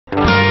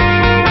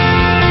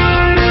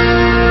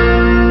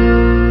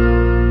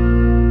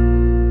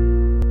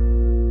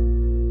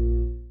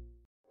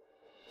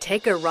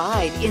Take a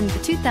ride in the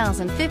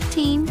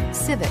 2015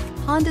 Civic,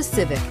 Honda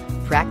Civic.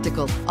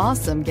 Practical,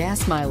 awesome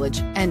gas mileage,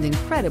 and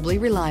incredibly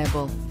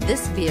reliable.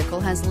 This vehicle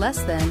has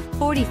less than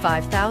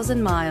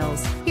 45,000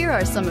 miles. Here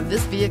are some of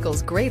this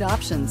vehicle's great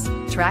options: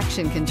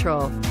 traction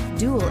control,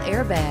 dual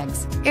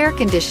airbags, air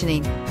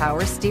conditioning,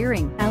 power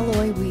steering,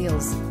 alloy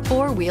wheels,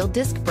 four-wheel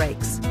disc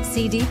brakes,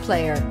 CD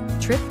player,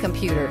 trip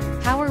computer,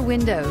 power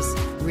windows,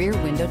 rear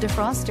window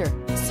defroster.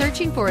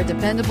 Searching for a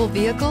dependable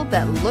vehicle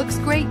that looks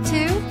great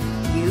too?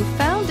 You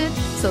found it,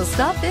 so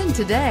stop in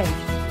today.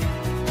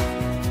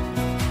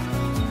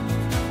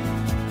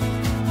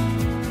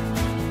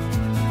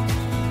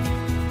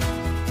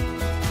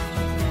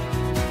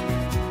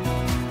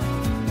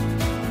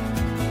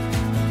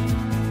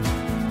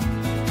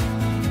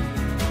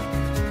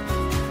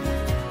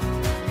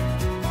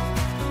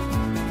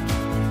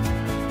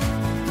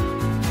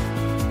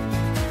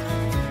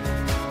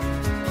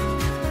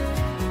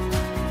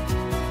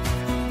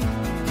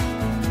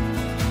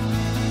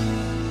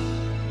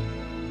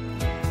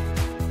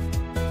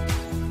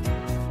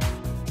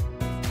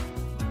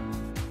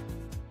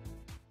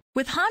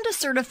 With Honda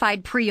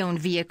certified pre-owned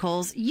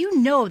vehicles, you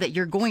know that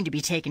you're going to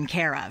be taken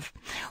care of.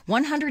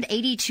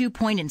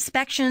 182-point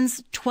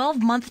inspections,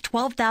 12-month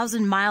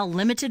 12,000-mile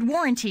limited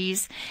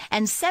warranties,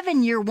 and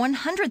 7-year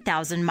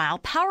 100,000-mile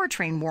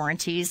powertrain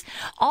warranties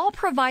all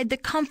provide the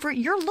comfort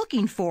you're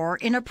looking for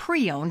in a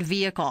pre-owned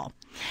vehicle.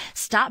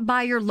 Stop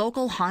by your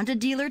local Honda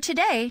dealer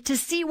today to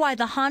see why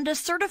the Honda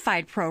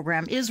certified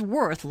program is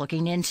worth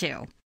looking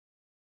into.